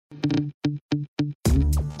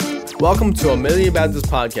Welcome to Amelia Baptist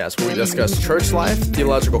Podcast, where we discuss church life,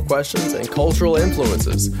 theological questions, and cultural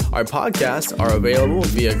influences. Our podcasts are available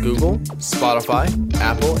via Google, Spotify,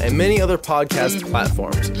 Apple, and many other podcast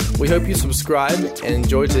platforms. We hope you subscribe and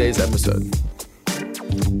enjoy today's episode.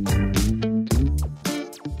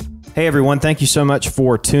 Hey everyone, thank you so much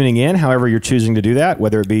for tuning in, however you're choosing to do that,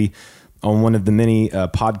 whether it be on one of the many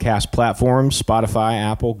podcast platforms, Spotify,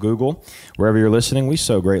 Apple, Google, wherever you're listening. We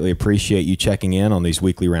so greatly appreciate you checking in on these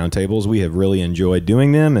weekly roundtables. We have really enjoyed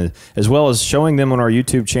doing them, as well as showing them on our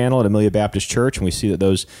YouTube channel at Amelia Baptist Church, and we see that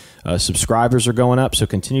those subscribers are going up, so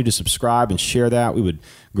continue to subscribe and share that. We would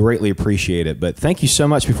greatly appreciate it. But thank you so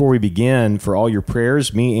much before we begin for all your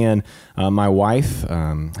prayers. Me and my wife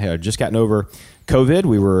had just gotten over COVID.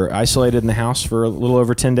 We were isolated in the house for a little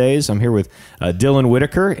over 10 days. I'm here with Dylan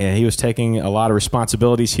Whitaker, and he was taking a lot of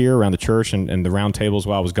responsibilities here around the church and the round tables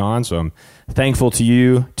while I was gone. So I'm thankful to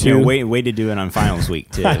you too. Yeah, way to do it on finals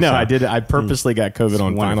week too. I know, so. I did. I purposely got COVID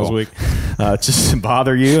on finals week just to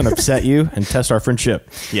bother you and upset you and test our friendship.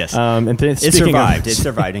 Yes, it survived. It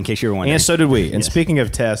survived. In case you were wondering, and so did we. And speaking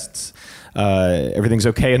of tests. Everything's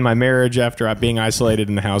okay in my marriage after being isolated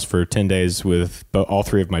in the house for 10 days with all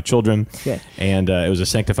three of my children. Yeah. And it was a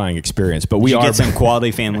sanctifying experience. But did you get some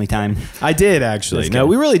quality family time? I did, actually. No,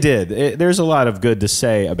 we really did. There's a lot of good to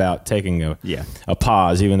say about taking a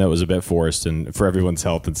pause, even though it was a bit forced and for everyone's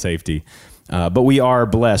health and safety. But we are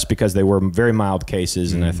blessed because they were very mild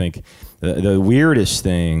cases. And I think the weirdest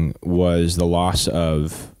thing was the loss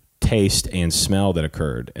of taste and smell that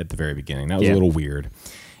occurred at the very beginning. That was a little weird.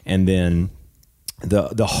 And then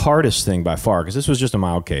the hardest thing by far, because this was just a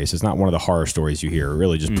mild case, it's not one of the horror stories you hear, it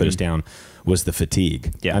really just put us down, was the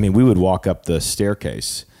fatigue. Yeah. I mean, we would walk up the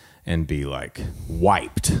staircase and be like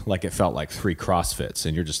wiped, like it felt like 3 CrossFits,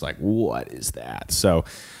 and you're just like, what is that? So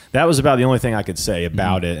that was about the only thing I could say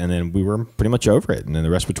about it, and then we were pretty much over it, and then the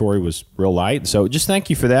respiratory was real light. So just thank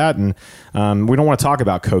you for that, and we don't want to talk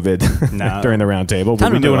about COVID during the roundtable,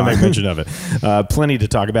 but we do want to make mention of it. Plenty to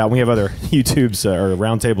talk about. We have other YouTubes or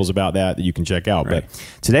roundtables about that you can check out, but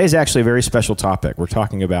today is actually a very special topic. We're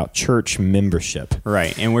talking about church membership.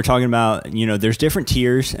 Right, and we're talking about, there's different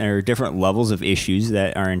tiers or different levels of issues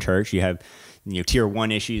that are in church. You have tier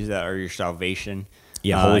 1 issues that are your salvation.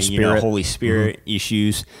 Yeah, Holy Spirit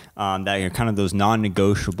issues that are kind of those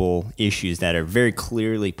non-negotiable issues that are very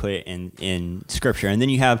clearly put in Scripture. And then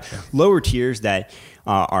you have lower tiers that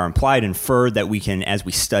are implied, inferred, that we can, as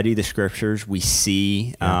we study the Scriptures, we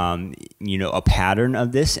see a pattern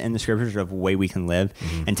of this in the Scriptures of a way we can live.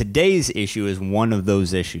 And today's issue is one of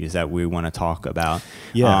those issues that we want to talk about.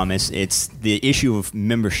 Yeah. It's the issue of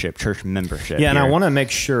membership, church membership. Yeah, and I want to make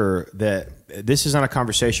sure that this is not a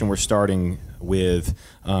conversation we're starting with,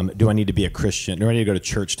 do I need to be a Christian? Do I need to go to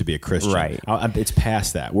church to be a Christian? Right. It's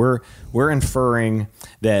past that. We're inferring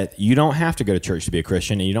that you don't have to go to church to be a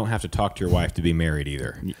Christian, and you don't have to talk to your wife to be married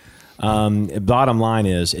either. Bottom line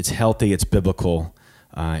is, it's healthy, it's biblical.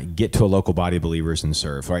 Get to a local body of believers and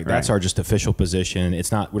serve. Right? That's our just official position.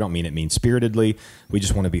 It's not. We don't mean it mean-spiritedly. We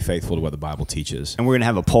just want to be faithful to what the Bible teaches. And we're going to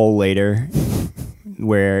have a poll later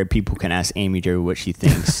where people can ask Amy Jo what she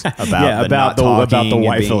thinks about the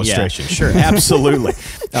wife illustration. Sure, absolutely.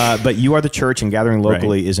 But you are the church, and gathering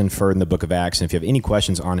locally is inferred in the book of Acts. And if you have any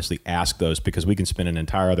questions, honestly, ask those, because we can spend an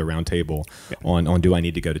entire other roundtable on do I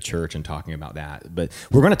need to go to church and talking about that. But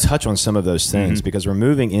we're going to touch on some of those things because we're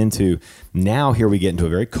moving into, now here we get into a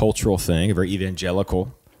very cultural thing, a very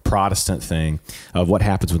evangelical Protestant thing of what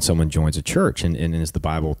happens when someone joins a church, and does the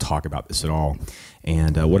Bible talk about this at all?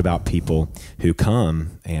 And what about people who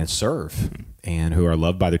come and serve and who are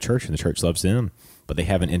loved by the church and the church loves them, but they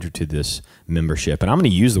haven't entered to this membership? And I'm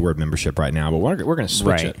going to use the word membership right now, but we're going to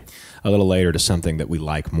switch it a little later to something that we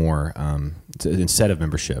like more, instead of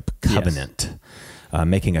membership, covenant. Yes.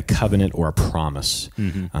 Making a covenant or a promise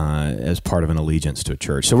as part of an allegiance to a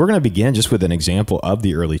church. So we're going to begin just with an example of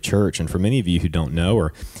the early church. And for many of you who don't know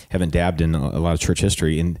or haven't dabbed in a lot of church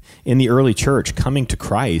history, in the early church, coming to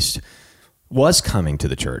Christ was coming to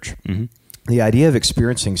the church. The idea of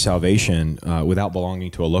experiencing salvation without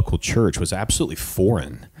belonging to a local church was absolutely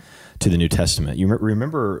foreign to the New Testament. You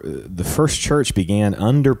remember the first church began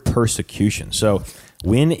under persecution. So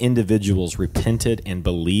when individuals repented and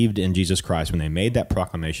believed in Jesus Christ, when they made that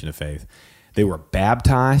proclamation of faith, they were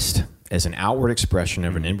baptized as an outward expression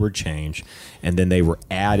of an inward change, and then they were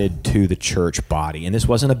added to the church body. And this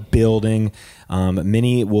wasn't a building.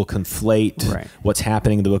 Many will conflate what's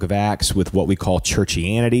happening in the book of Acts with what we call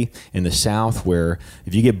churchianity in the South, where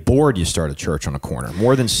if you get bored, you start a church on a corner.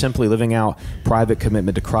 More than simply living out private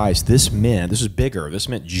commitment to Christ, this is bigger. This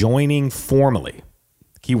meant joining formally,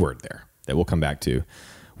 key word there, that we'll come back to,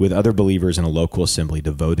 with other believers in a local assembly,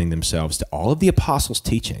 devoting themselves to all of the apostles'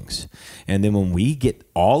 teachings. And then when we get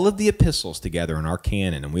all of the epistles together in our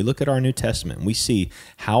canon and we look at our New Testament and we see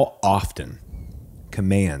how often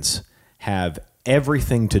commands have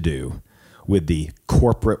everything to do with the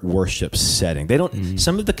corporate worship setting. They don't.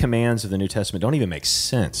 Some of the commands of the New Testament don't even make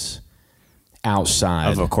sense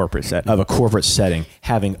outside of a corporate setting,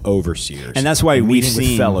 having overseers, and that's why we've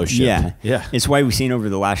seen fellowship. It's why we've seen over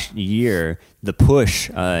the last year the push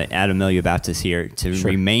at Amelia Baptist here to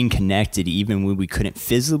remain connected, even when we couldn't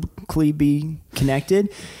physically be connected.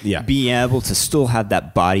 Be able to still have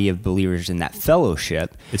that body of believers in that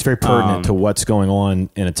fellowship. It's very pertinent to what's going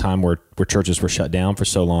on in a time where churches were shut down for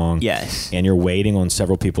so long. Yes, and you're waiting on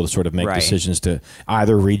several people to sort of make decisions to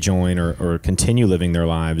either rejoin or continue living their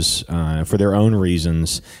lives for their own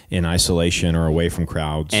reasons in isolation or away from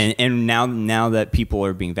crowds. And now that people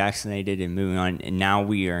are being vaccinated and moving on, and now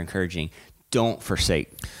we are encouraging, don't forsake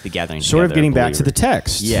the gathering together. Sort of getting back to the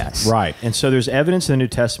text. Yes. Right. And so there's evidence in the New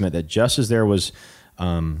Testament that just as there was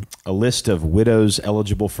a list of widows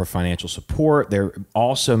eligible for financial support, there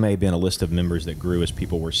also may have been a list of members that grew as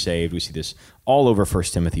people were saved. We see this all over 1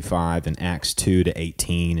 Timothy 5 and Acts 2 to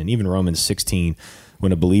 18 and even Romans 16.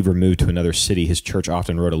 When a believer moved to another city, his church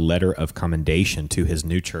often wrote a letter of commendation to his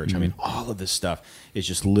new church. I mean, all of this stuff is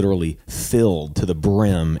just literally filled to the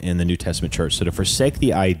brim in the New Testament church. So to forsake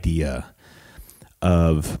the idea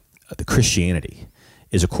of the Christianity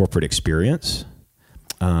is a corporate experience,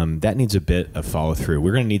 that needs a bit of follow through.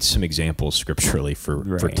 We're going to need some examples scripturally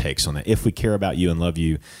for takes on that. If we care about you and love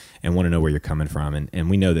you and want to know where you're coming from, and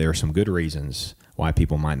we know there are some good reasons why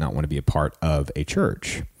people might not want to be a part of a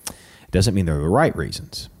church. It doesn't mean they're the right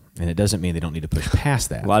reasons, and it doesn't mean they don't need to push past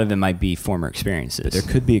that. A lot of it might be former experiences. But there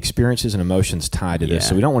could be experiences and emotions tied to this,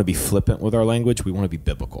 so we don't want to be flippant with our language. We want to be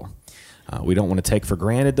biblical. We don't want to take for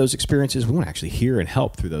granted those experiences. We want to actually hear and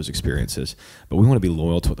help through those experiences. But we want to be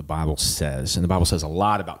loyal to what the Bible says. And the Bible says a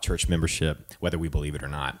lot about church membership, whether we believe it or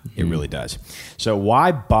not. It really does. So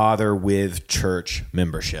why bother with church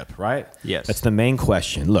membership, right? Yes. That's the main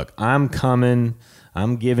question. Look, I'm coming.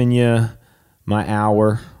 I'm giving you my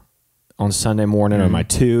hour on Sunday morning or my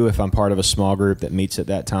 2 if I'm part of a small group that meets at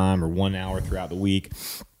that time, or 1 hour throughout the week.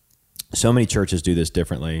 So many churches do this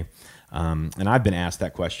differently. And I've been asked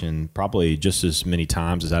that question probably just as many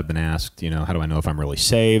times as I've been asked, how do I know if I'm really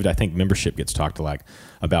saved? I think membership gets talked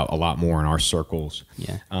about a lot more in our circles.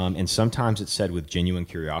 Yeah. And sometimes it's said with genuine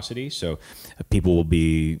curiosity. So people will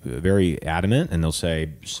be very adamant and they'll say,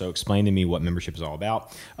 so explain to me what membership is all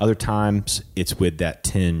about. Other times it's with that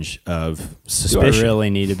tinge of suspicion. Do I really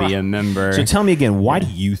need to be a member? So tell me again, why do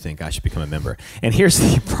you think I should become a member? And here's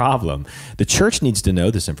the problem. The church needs to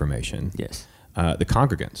know this information. Yes. The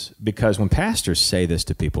congregants, because when pastors say this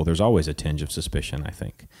to people, there's always a tinge of suspicion, I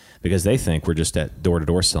think, because they think we're just at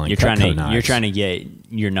door-to-door selling. You're trying to get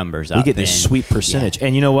your numbers up. We get this sweet percentage.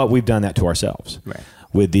 And you know what? We've done that to ourselves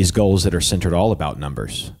with these goals that are centered all about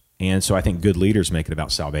numbers. And so I think good leaders make it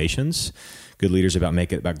about salvations. Good leaders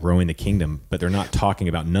make it about growing the kingdom, but they're not talking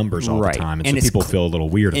about numbers all the time. And so people feel a little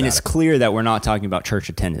weird about it. And it's clear that we're not talking about church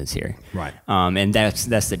attendance here. Right. And that's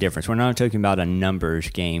the difference. We're not talking about a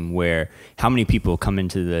numbers game where how many people come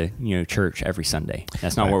into the church every Sunday.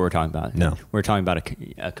 That's not what we're talking about. No. We're talking about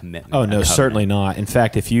a commitment. Oh, no, certainly not. In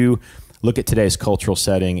fact, if you look at today's cultural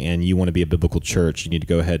setting and you want to be a biblical church, you need to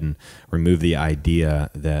go ahead and remove the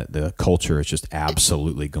idea that the culture is just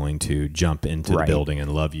absolutely going to jump into the building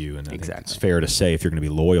and love you. And it's fair to say if you're going to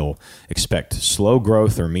be loyal, expect slow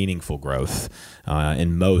growth or meaningful growth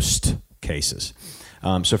in most cases.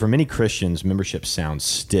 So for many Christians, membership sounds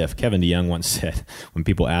stiff. Kevin DeYoung once said, when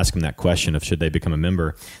people ask him that question of should they become a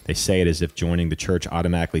member, they say it as if joining the church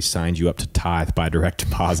automatically signs you up to tithe by direct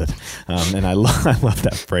deposit. And I love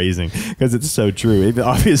that phrasing because it's so true.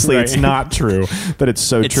 Obviously, it's not true, but it's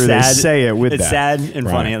so true. Sad. They say it with it's that. It's sad and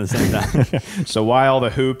funny at the same time. So why all the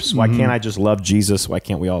hoops? Why can't I just love Jesus? Why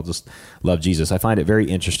can't we all just love Jesus? I find it very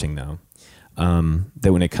interesting, though,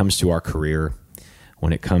 that when it comes to our career,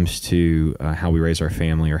 when it comes to how we raise our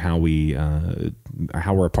family or how we're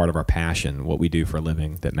a part of our passion, what we do for a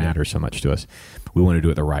living that matters so much to us, we want to do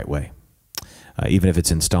it the right way. Even if it's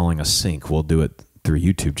installing a sink, we'll do it through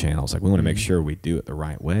YouTube channels. We want to make sure we do it the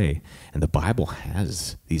right way. And the Bible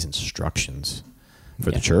has these instructions for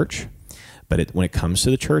the church. But when it comes to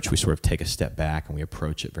the church, we sort of take a step back and we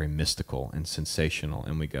approach it very mystical and sensational.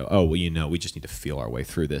 And we go, we just need to feel our way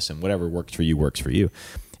through this. And whatever works for you, works for you.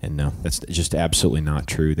 And no, that's just absolutely not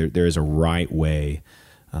true. There is a right way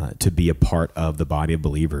to be a part of the body of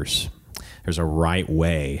believers. there's a right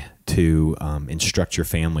way to instruct your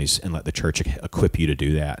families and let the church equip you to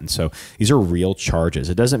do that. And so these are real charges.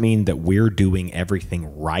 It doesn't mean that we're doing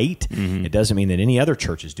everything right. It doesn't mean that any other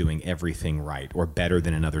church is doing everything right or better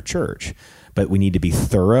than another church. But we need to be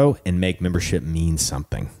thorough and make membership mean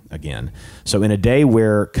something again. So in a day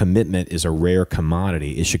where commitment is a rare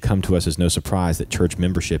commodity, it should come to us as no surprise that church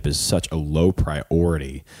membership is such a low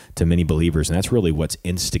priority to many believers. And that's really what's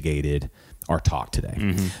instigated our talk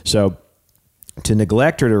today. So to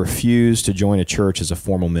neglect or to refuse to join a church as a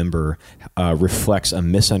formal member reflects a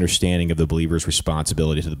misunderstanding of the believer's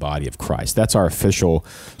responsibility to the body of Christ. That's our official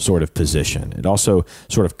sort of position. It also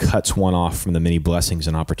sort of cuts one off from the many blessings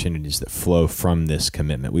and opportunities that flow from this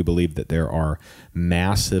commitment. We believe that there are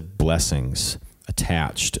massive blessings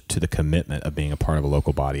attached to the commitment of being a part of a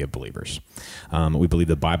local body of believers. We believe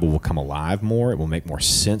the Bible will come alive more. It will make more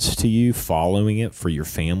sense to you following it for your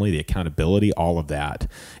family. The accountability, all of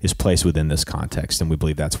that is placed within this context, and we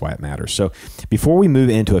believe that's why it matters. So before we move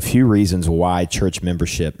into a few reasons why church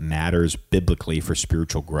membership matters biblically for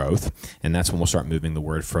spiritual growth, and that's when we'll start moving the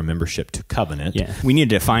word from membership to covenant. Yeah, we need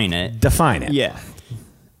to define it. Define it. Yeah.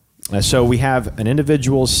 So we have an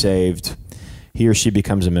individual saved. He or she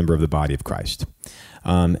becomes a member of the body of Christ.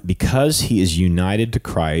 Because he is united to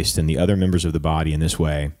Christ and the other members of the body in this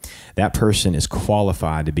way, that person is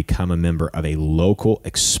qualified to become a member of a local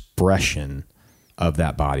expression of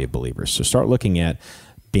that body of believers. So start looking at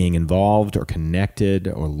being involved or connected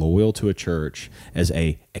or loyal to a church as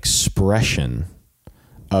a expression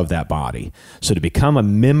of that body. So to become a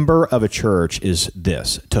member of a church is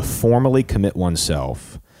this: to formally commit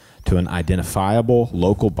oneself to an identifiable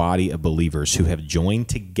local body of believers who have joined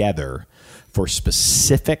together for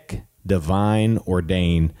specific divine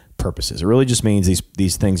ordained purposes. It really just means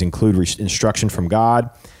these things include instruction from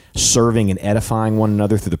God, serving and edifying one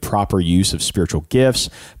another through the proper use of spiritual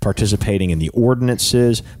gifts, participating in the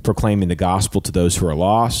ordinances, proclaiming the gospel to those who are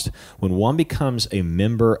lost. When one becomes a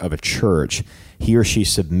member of a church, he or she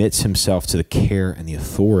submits himself to the care and the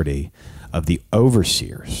authority of the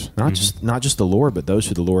overseers, not just the Lord, but those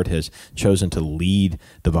who the Lord has chosen to lead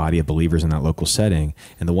the body of believers in that local setting,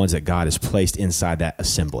 and the ones that God has placed inside that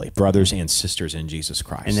assembly, brothers and sisters in Jesus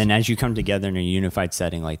Christ. And then as you come together in a unified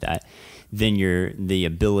setting like that, then the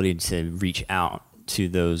ability to reach out to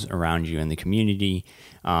those around you in the community,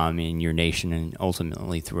 in your nation, and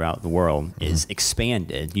ultimately throughout the world is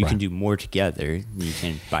expanded. You can do more together than you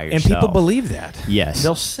can by yourself. And people believe that. Yes.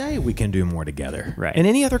 They'll say we can do more together. Right. In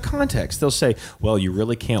any other context, they'll say, well, you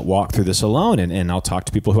really can't walk through this alone. And I'll talk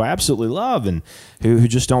to people who I absolutely love and who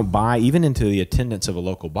just don't buy even into the attendance of a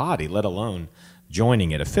local body, let alone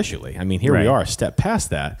joining it officially. I mean, here we are, a step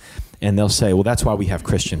past that. And they'll say, well, that's why we have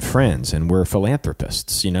Christian Friends and we're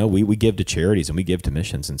philanthropists. You know, we give to charities and we give to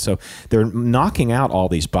missions. And so they're knocking out all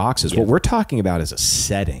these boxes. What we're talking about is a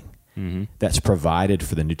setting that's provided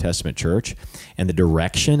for the New Testament church, and the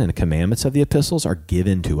direction and the commandments of the epistles are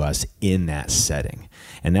given to us in that setting.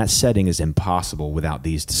 And that setting is impossible without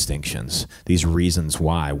these distinctions, these reasons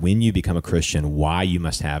why, when you become a Christian, why you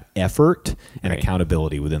must have effort and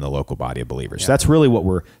accountability within the local body of believers. So that's really what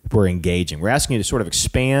we're engaging. We're asking you to sort of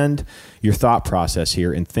expand your thought process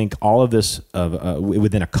here and think all of this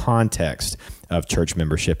within a context of church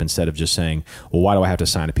membership, instead of just saying, well, why do I have to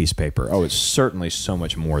sign a piece of paper? Oh, it's certainly so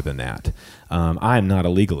much more than that. I am not a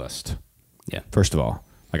legalist. Yeah. First of all,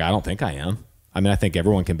 I don't think I am. I mean, I think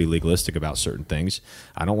everyone can be legalistic about certain things.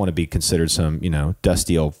 I don't want to be considered some,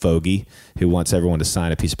 dusty old fogey who wants everyone to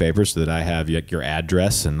sign a piece of paper so that I have your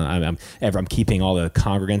address, and I'm keeping all the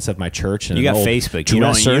congregants of my church. And you got Facebook.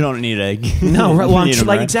 You don't need a no. Well,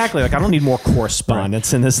 exactly. Like, I don't need more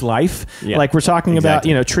correspondence in this life. Yeah, like, we're talking about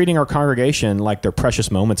treating our congregation like they're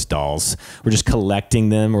Precious Moments dolls. We're just collecting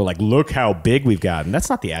them. We're like, look how big we've gotten. That's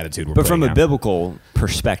not the attitude we're. But from a out. Biblical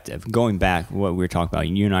perspective, going back, what we were talking about,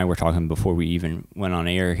 you and I were talking before we even went on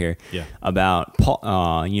air here about Paul.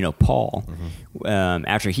 Paul,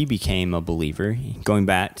 after he became a believer, going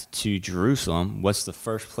back to Jerusalem, what's the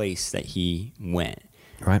first place that he went?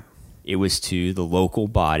 Right. It was to the local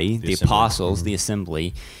body, the apostles, the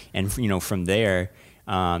assembly, and from there,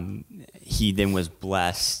 he then was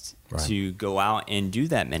blessed to go out and do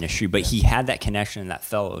that ministry. But he had that connection and that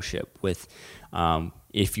fellowship with,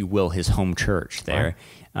 if you will, his home church there,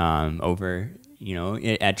 over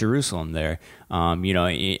at Jerusalem there.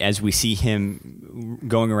 As we see him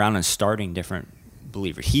going around and starting different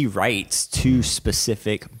believers, he writes to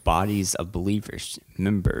specific bodies of believers,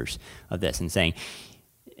 members of this, and saying,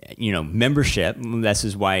 membership, this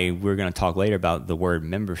is why we're going to talk later about the word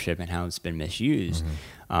membership and how it's been misused.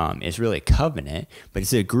 It's really a covenant, but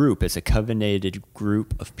it's a group. It's a covenanted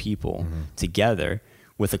group of people together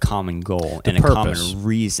with a common goal and purpose. a common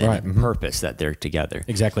reason Right. and purpose that they're together.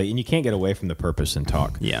 Exactly. And you can't get away from the purpose and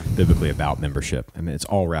talk Yeah. biblically about membership. I mean, it's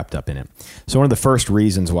all wrapped up in it. So one of the first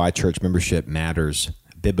reasons why church membership matters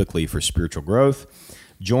biblically for spiritual growth,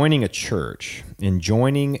 joining a church. In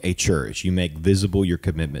joining a church, you make visible your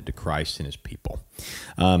commitment to Christ and his people.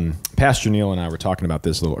 Pastor Neil and I were talking about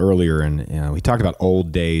this a little earlier, and we talked about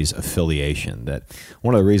old days affiliation, that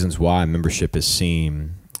one of the reasons why membership is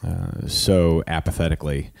seen so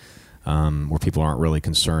apathetically, where people aren't really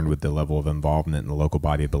concerned with the level of involvement in the local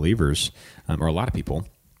body of believers, or a lot of people,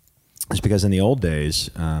 is because in the old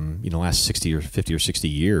days, last 60 or 50 or 60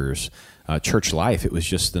 years, church life, it was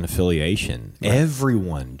just an affiliation. Right.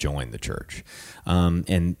 Everyone joined the church.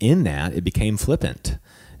 And in that, it became flippant.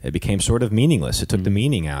 It became sort of meaningless. It took the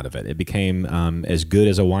meaning out of it. It became as good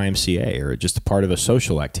as a YMCA or just a part of a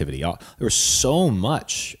social activity. There was so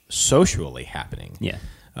much socially happening. Yeah.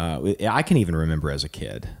 I can even remember as a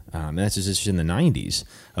kid, and that's just in the 90s,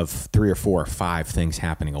 of 3 or 4 or 5 things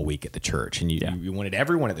happening a week at the church. And you wanted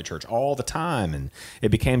everyone at the church all the time. And it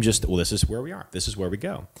became just, well, this is where we are. This is where we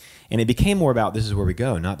go. And it became more about this is where we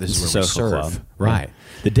go, not this is where we serve. Club. Right.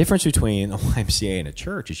 Yeah. The difference between a YMCA and a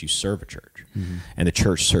church is you serve a church, and the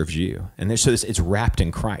church serves you. And so it's wrapped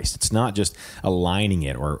in Christ. It's not just aligning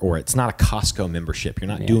it, or it's not a Costco membership. You're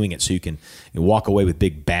not doing it so you can walk away with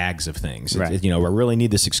big bags of things. Right. We really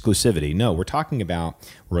need this exclusivity. No, we're talking about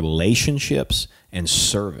relationships and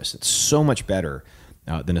service. It's so much better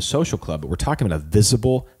than a social club, but we're talking about a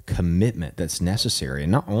visible commitment that's necessary,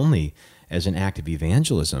 and not only as an act of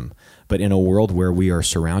evangelism, but in a world where we are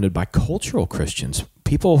surrounded by cultural Christians,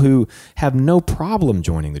 people who have no problem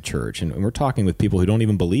joining the church. And we're talking with people who don't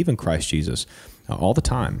even believe in Christ Jesus all the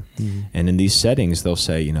time. And in these settings, they'll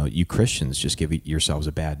say, you Christians just give yourselves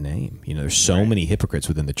a bad name. There's so many hypocrites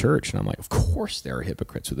within the church. And I'm like, of course there are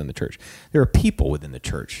hypocrites within the church. There are people within the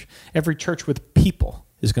church. Every church with people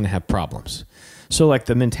is going to have problems. So like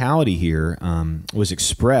the mentality here was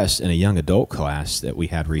expressed in a young adult class that we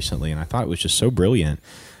had recently, and I thought it was just so brilliant.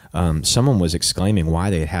 Someone was exclaiming why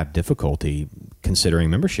they had difficulty considering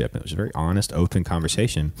membership. It was a very honest, open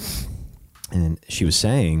conversation. And she was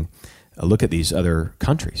saying, look at these other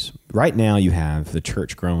countries. Right now you have the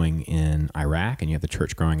church growing in Iraq, and you have the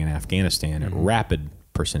church growing in Afghanistan at rapid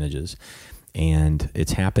percentages. And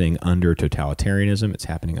it's happening under totalitarianism. It's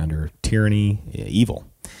happening under tyranny, evil.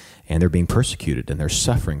 And they're being persecuted, and they're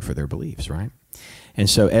suffering for their beliefs, right? And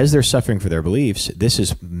so as they're suffering for their beliefs, this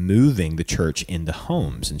is moving the church into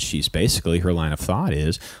homes. And she's basically, her line of thought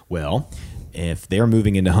is, well, if they're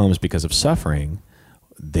moving into homes because of suffering,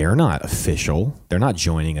 they're not official. They're not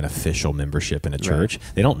joining an official membership in a church.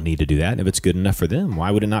 Right. They don't need to do that. And if it's good enough for them,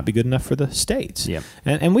 why would it not be good enough for the states? Yep.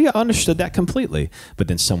 And we understood that completely. But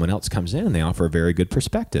then someone else comes in and they offer a very good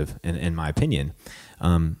perspective, in my opinion.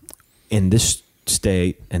 In this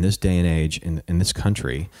state, in this day and age, in this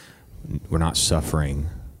country, we're not suffering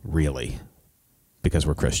really because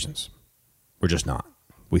we're Christians. We're just not.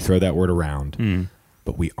 We throw that word around,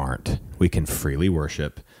 but we aren't. We can freely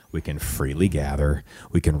worship. We can freely gather.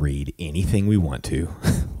 We can read anything we want to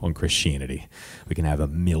on Christianity. We can have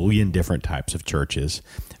 1 million different types of churches.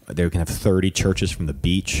 They can have 30 churches from the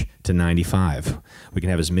beach to 95. We can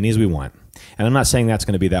have as many as we want. And I'm not saying that's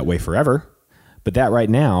going to be that way forever, but that right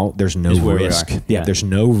now, there's no risk. Yeah, there's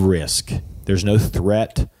no risk. There's no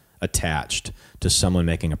threat attached to someone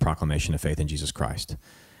making a proclamation of faith in Jesus Christ.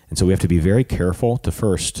 And so we have to be very careful to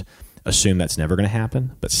first assume that's never going to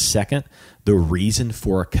happen. But second, the reason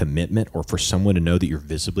for a commitment, or for someone to know that you're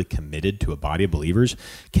visibly committed to a body of believers,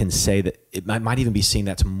 can say that it might even be seen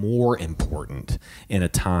that's more important in a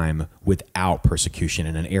time without persecution,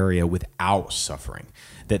 in an area without suffering.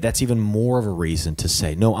 That's even more of a reason to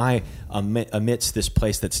say, no, I, amidst this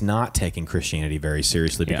place that's not taking Christianity very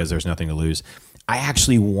seriously because there's nothing to lose, I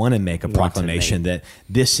actually want to make a proclamation that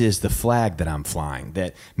this is the flag that I'm flying,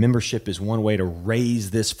 that membership is one way to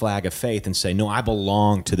raise this flag of faith and say, no, I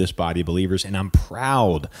belong to this body of believers and I'm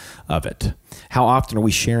proud of it. How often are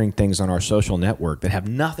we sharing things on our social network that have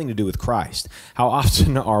nothing to do with Christ? How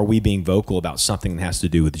often are we being vocal about something that has to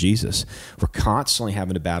do with Jesus? We're constantly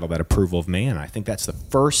having to battle that approval of man. I think that's the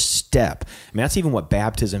first step. I mean, that's even what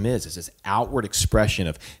baptism is. It's this outward expression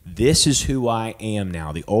of, this is who I am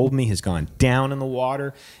now. The old me has gone down in the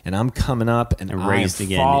water, and I'm coming up, and I am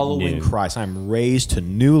following Christ. I'm raised to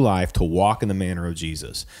new life to walk in the manner of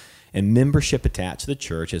Jesus. And membership attached to the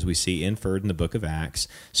church, as we see inferred in the book of Acts,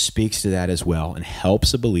 speaks to that as well and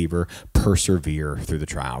helps a believer persevere through the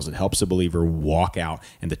trials. It helps a believer walk out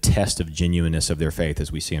in the test of genuineness of their faith,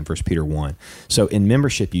 as we see in 1 Peter 1. So in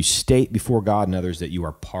membership, you state before God and others that you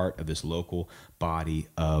are part of this local body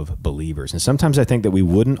of believers. And sometimes I think that we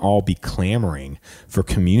wouldn't all be clamoring for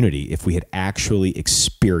community if we had actually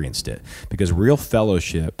experienced it, because real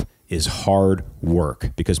fellowship is hard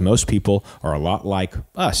work, because most people are a lot like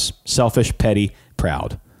us, selfish, petty,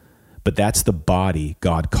 proud. But that's the body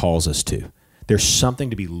God calls us to. There's something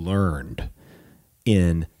to be learned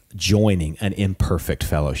in joining an imperfect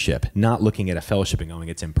fellowship, not looking at a fellowship and going,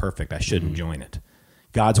 it's imperfect, I shouldn't join it.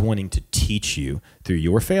 God's wanting to teach you through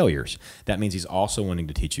your failures. That means he's also wanting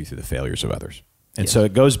to teach you through the failures of others. And so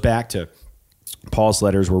it goes back to Paul's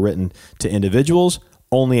letters were written to individuals,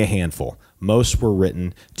 only a handful. Most were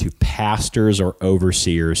written to pastors or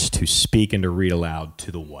overseers to speak and to read aloud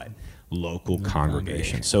to the what? Local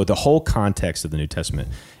congregation. So the whole context of the New Testament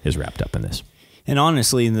is wrapped up in this. And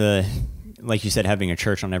honestly, like you said, having a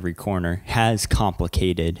church on every corner has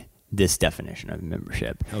complicated this definition of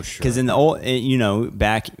membership. Oh, sure. Because in the old,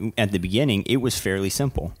 back at the beginning, it was fairly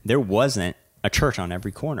simple. There wasn't a church on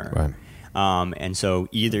every corner. Right. And so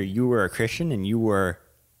either you were a Christian and you were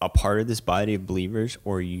a part of this body of believers,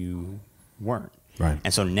 or you weren't. Right.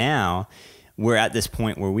 And so now we're at this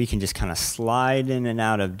point where we can just kind of slide in and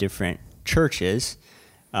out of different churches,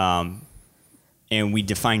 and we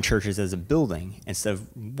define churches as a building instead of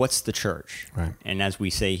what's the church. Right. And as we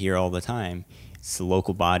say here all the time, it's the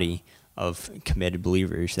local body of committed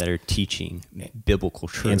believers that are teaching biblical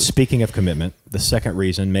truth. And speaking of commitment, the second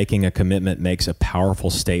reason, making a commitment makes a powerful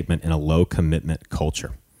statement in a low commitment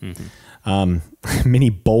culture. Many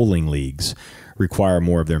bowling leagues require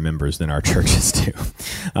more of their members than our churches do.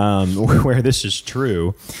 Where this is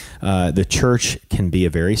true, the church can be a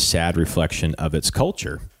very sad reflection of its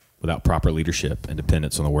culture without proper leadership and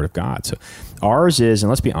dependence on the Word of God. So ours is, and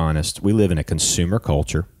let's be honest, we live in a consumer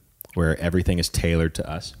culture where everything is tailored to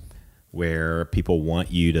us, where people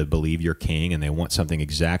want you to believe you're king and they want something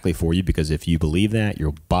exactly for you, because if you believe that,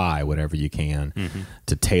 you'll buy whatever you can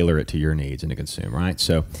to tailor it to your needs and to consume, right?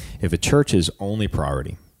 So if a church's only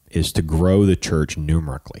priority is to grow the church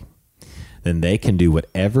numerically, then they can do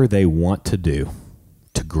whatever they want to do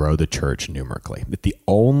to grow the church numerically. But the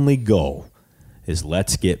only goal is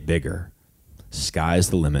let's get bigger. Sky's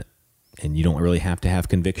the limit, and you don't really have to have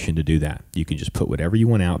conviction to do that. You can just put whatever you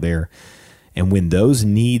want out there. And when those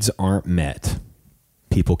needs aren't met,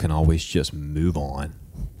 people can always just move on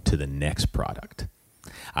to the next product.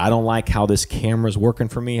 I don't like how this camera's working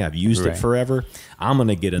for me. I've used it forever. I'm going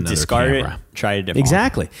to get another camera. It, try a different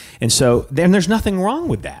Exactly. And so then there's nothing wrong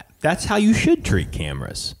with that. That's how you should treat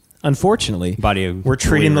cameras. Unfortunately, we're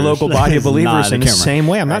treating the local body of believers in the same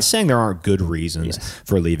way. I'm not saying there aren't good reasons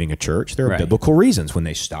for leaving a church. There are biblical reasons. When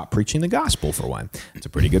they stop preaching the gospel, for one, it's a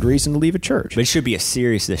pretty good reason to leave a church. But it should be a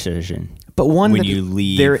serious decision. But one when you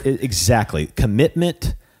leave, exactly,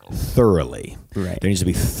 commitment thoroughly. Right. There needs to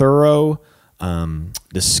be thorough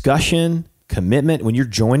discussion, commitment. When you're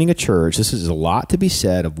joining a church, this is a lot to be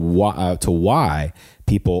said of why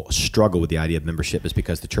people struggle with the idea of membership, is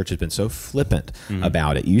because the church has been so flippant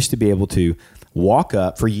about it. You used to be able to walk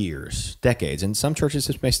up for years, decades, and some churches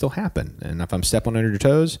this may still happen. And if I'm stepping on your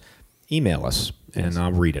toes, email us and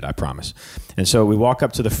I'll read it, I promise. And so we walk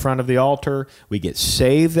up to the front of the altar, we get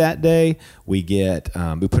saved that day, we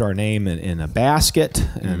put our name in a basket,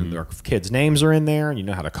 and our kids' names are in there, and you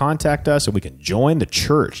know how to contact us, and we can join the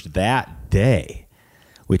church that day.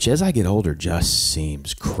 Which, as I get older, just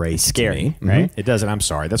seems crazy. Scary, to me. right? It does, and I'm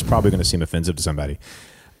sorry. That's probably going to seem offensive to somebody.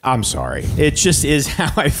 I'm sorry. It just is how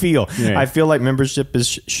I feel. Right. I feel like membership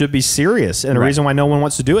should be serious, and the reason why no one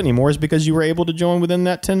wants to do it anymore is because you were able to join within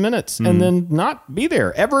that 10 minutes and then not be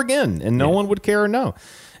there ever again, and no one would care or know.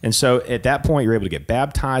 And so at that point, you're able to get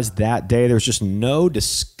baptized that day. There's just no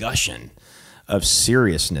discussion of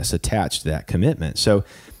seriousness attached to that commitment. So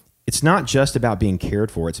it's not just about being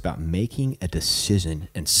cared for. It's about making a decision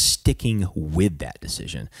and sticking with that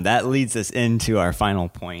decision. That leads us into our final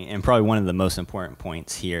point, and probably one of the most important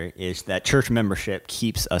points here is that church membership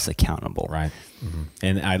keeps us accountable. Right.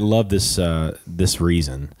 And I love this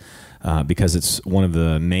reason because it's one of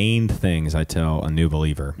the main things I tell a new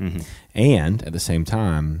believer. And at the same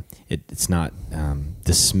time, it's not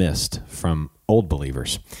dismissed from old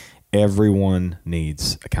believers. Everyone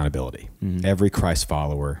needs accountability. Every Christ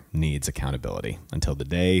follower needs accountability until the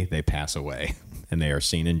day they pass away and they are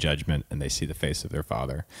seen in judgment and they see the face of their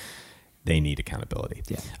Father. they need accountability.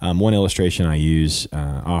 Yeah. One illustration I use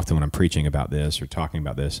often when I'm preaching about this or talking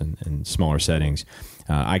about this in smaller settings,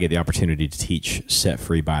 I get the opportunity to teach Set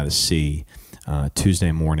Free by the Sea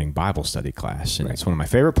Tuesday morning Bible study class. And it's one of my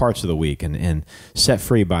favorite parts of the week. And Set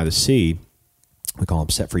Free by the Sea, we call them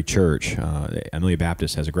Set Free Church. Amelia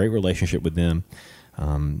Baptist has a great relationship with them.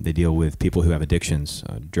 They deal with people who have addictions,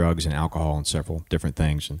 drugs and alcohol and several different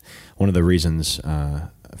things. And one of the reasons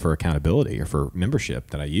for accountability or for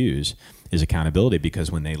membership that I use is accountability,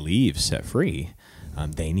 because when they leave Set Free,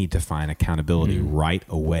 they need to find accountability right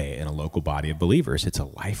away in a local body of believers. It's a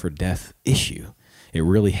life or death issue. It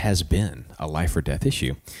really has been a life or death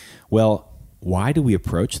issue. Well, why do we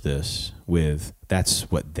approach this with that's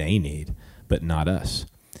what they need, but not us?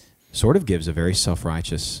 Sort of gives a very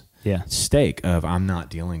self-righteous stake of I'm not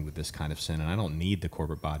dealing with this kind of sin, and I don't need the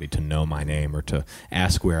corporate body to know my name or to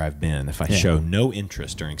ask where I've been if I show no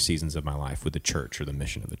interest during seasons of my life with the church or the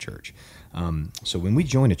mission of the church. So when we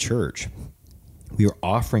join a church, we are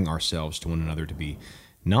offering ourselves to one another to be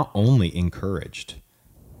not only encouraged,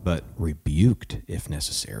 but rebuked if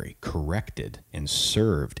necessary, corrected and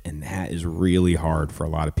served. And that is really hard for a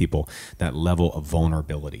lot of people, that level of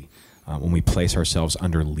vulnerability. When we place ourselves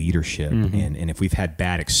under leadership, and if we've had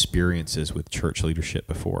bad experiences with church leadership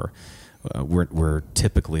before, we're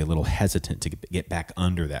typically a little hesitant to get back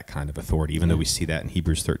under that kind of authority, even though we see that in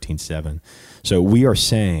Hebrews 13:7. So we are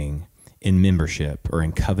saying in membership or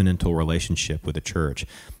in covenantal relationship with the church,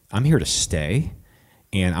 I'm here to stay,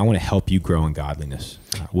 and I want to help you grow in godliness.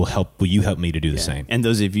 Will you help me to do the same? And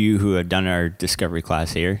those of you who have done our discovery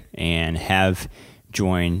class here and have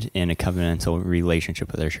joined in a covenantal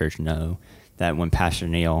relationship with our church know that when Pastor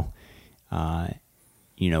Neil,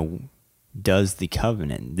 does the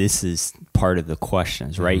covenant, this is part of the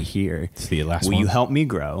questions right here. It's the last will one. you help me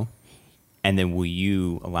grow? And then will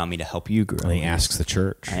you allow me to help you grow? And he asks the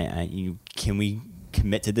church. Can we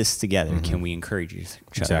commit to this together? Can we encourage each other?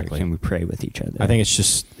 Exactly. Can we pray with each other? I think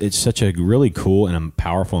it's such a really cool and a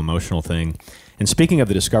powerful emotional thing. And speaking of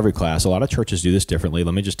the Discovery class, a lot of churches do this differently.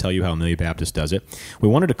 Let me just tell you how Amelia Baptist does it. We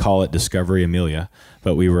wanted to call it Discovery Amelia,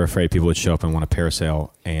 but we were afraid people would show up and want to parasail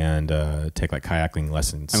and take like kayaking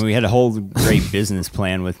lessons. I mean, we had a whole great business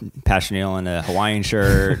plan with Pastor Neil in a Hawaiian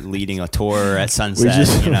shirt, leading a tour at sunset.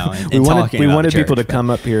 We wanted people to come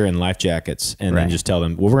up here in life jackets and then just tell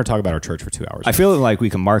them, well, we're going to talk about our church for 2 hours. I feel like we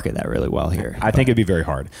can market that really well here. I think it'd be very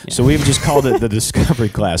hard. Yeah. So we've just called it the Discovery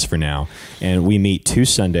class for now, and we meet 2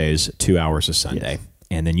 Sundays, 2 hours a Sunday. Yes.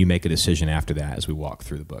 And then you make a decision after that as we walk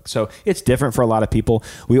through the book. So it's different for a lot of people.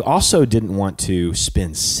 We also didn't want to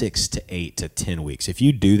spend 6 to 8 to 10 weeks. If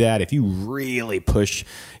you do that, if you really push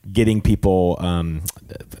getting people, to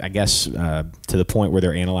the point where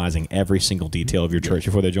they're analyzing every single detail of your church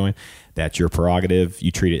before they join, that's your prerogative.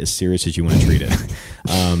 You treat it as serious as you want to treat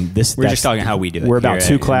it. We're just talking how we do it. We're about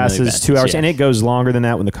 2 classes, 2 hours, and it goes longer than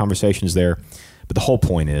that when the conversation is there. But the whole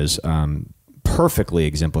point is perfectly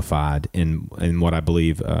exemplified in what I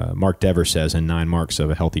believe Mark Dever says in 9 Marks of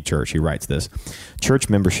a Healthy Church. He writes this: church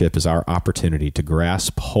membership is our opportunity to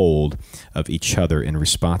grasp hold of each other in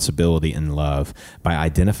responsibility and love. By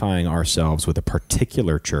identifying ourselves with a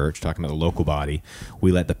particular church, talking about the local body,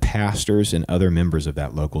 we let the pastors and other members of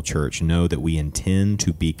that local church know that we intend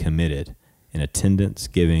to be committed in attendance,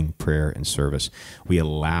 giving, prayer, and service. We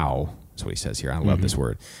allow... That's what he says here. I love this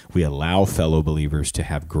word. We allow fellow believers to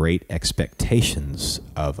have great expectations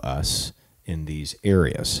of us in these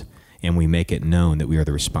areas, and we make it known that we are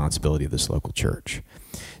the responsibility of this local church.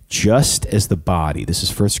 Just as the body, this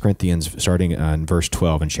is 1 Corinthians starting in verse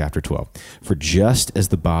 12 in chapter 12. For just as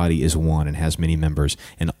the body is one and has many members,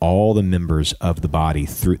 and all the members of the body,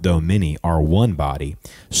 though many, are one body,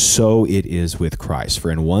 so it is with Christ.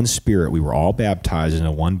 For in one Spirit we were all baptized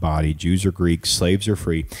into one body, Jews or Greeks, slaves or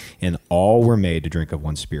free, and all were made to drink of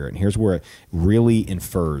one Spirit. And here's where it really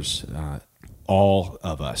infers all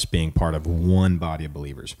of us being part of one body of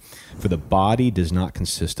believers. For the body does not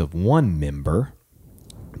consist of one member,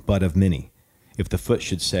 but of many. If the foot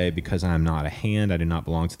should say, because I am not a hand, I do not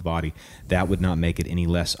belong to the body, that would not make it any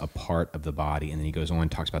less a part of the body. And then he goes on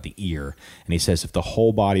and talks about the ear. And he says, if the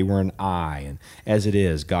whole body were an eye, and as it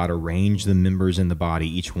is, God arranged the members in the body,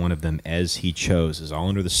 each one of them as he chose, is all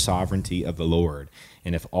under the sovereignty of the Lord.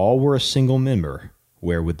 And if all were a single member,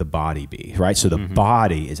 where would the body be? Right? So the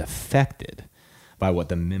body is affected by what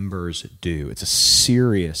the members do. It's a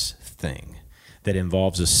serious thing that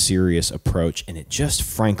involves a serious approach, and it just,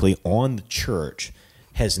 frankly, on the church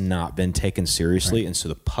has not been taken seriously, and so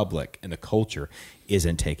the public and the culture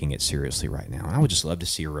isn't taking it seriously right now. And I would just love to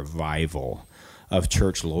see a revival of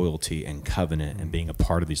church loyalty and covenant and being a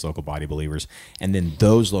part of these local body believers, and then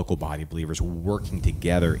those local body believers working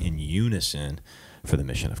together in unison for the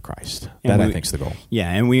mission of Christ. I think is the goal.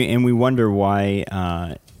 Yeah, and we wonder why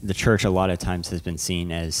the church a lot of times has been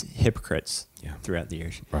seen as hypocrites throughout the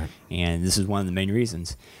years. Right. And this is one of the main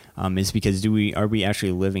reasons. Is because are we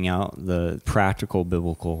actually living out the practical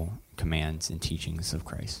biblical commands and teachings of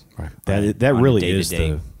Christ? Right. That really is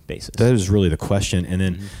the basis. That is really the question. And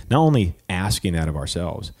then not only asking that of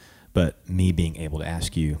ourselves, but me being able to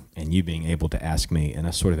ask you and you being able to ask me, and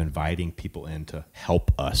us sort of inviting people in to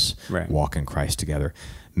help us walk in Christ together.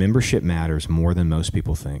 Membership matters more than most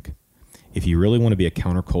people think. If you really want to be a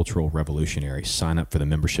countercultural revolutionary, sign up for the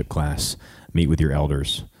membership class, meet with your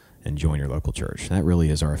elders, and join your local church. That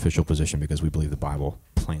really is our official position because we believe the Bible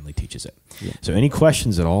plainly teaches it. Yeah. So any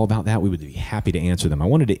questions at all about that, we would be happy to answer them. I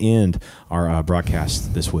wanted to end our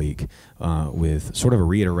broadcast this week with sort of a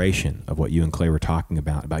reiteration of what you and Clay were talking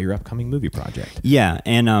about your upcoming movie project. Yeah,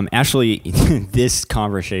 and actually this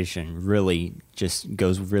conversation really just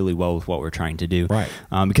goes really well with what we're trying to do. Right.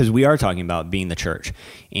 Because we are talking about being the church.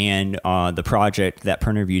 And the project that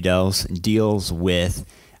Pernod Rudel deals with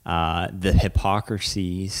the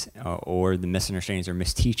hypocrisies or the misunderstandings or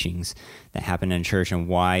misteachings that happen in church, and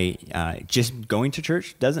why just going to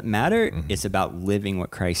church doesn't matter. It's about living what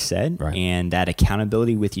Christ said, and that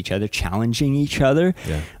accountability with each other, challenging each other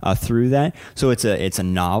through that. So it's a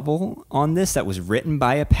novel on this that was written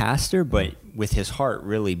by a pastor, but with his heart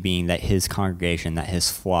really being that his congregation, that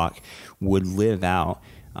his flock would live out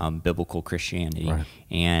biblical Christianity.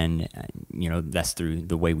 And that's through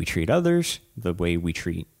the way we treat others, the way we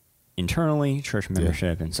treat internally, church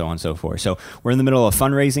membership, and so on and so forth. So we're in the middle of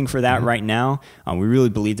fundraising for that right now. We really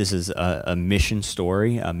believe this is a mission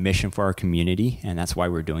story, a mission for our community, and that's why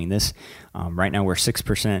we're doing this. Right now we're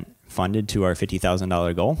 6% funded to our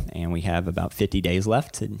 $50,000 goal, and we have about 50 days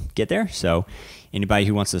left to get there. So anybody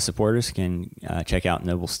who wants to support us can check out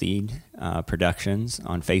Noble Steed Productions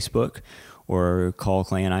on Facebook, or call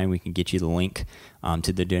Clay and I, and we can get you the link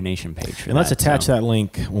to the donation page. And let's attach that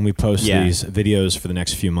link when we post these videos for the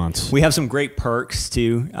next few months. We have some great perks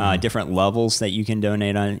too, different levels that you can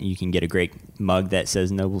donate on. You can get a great mug that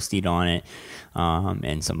says Noble Steed on it,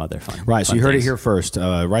 and some other fun. Right, so fun you heard things. it here first.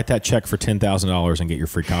 Write that check for $10,000 and get your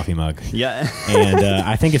free coffee mug. Yeah. And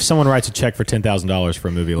I think if someone writes a check for $10,000 for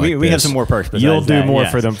a movie like we have some more perks. You'll do more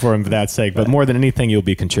for them for that sake. But more than anything, you'll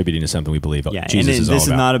be contributing to something we believe Jesus is all about. This is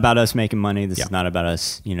not about us making money. This is not about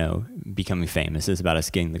us, becoming famous. This is about us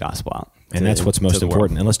getting the gospel out. And that's what's most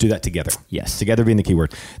important. And let's do that together. Yes. Together being the key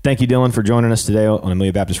word. Thank you, Dylan, for joining us today on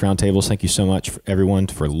Amelia Baptist Roundtables. Thank you so much, everyone,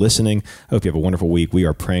 for listening. I hope you have a wonderful week. We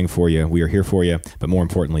are praying for you. We are here for you. But more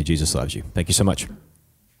importantly, Jesus loves you. Thank you so much.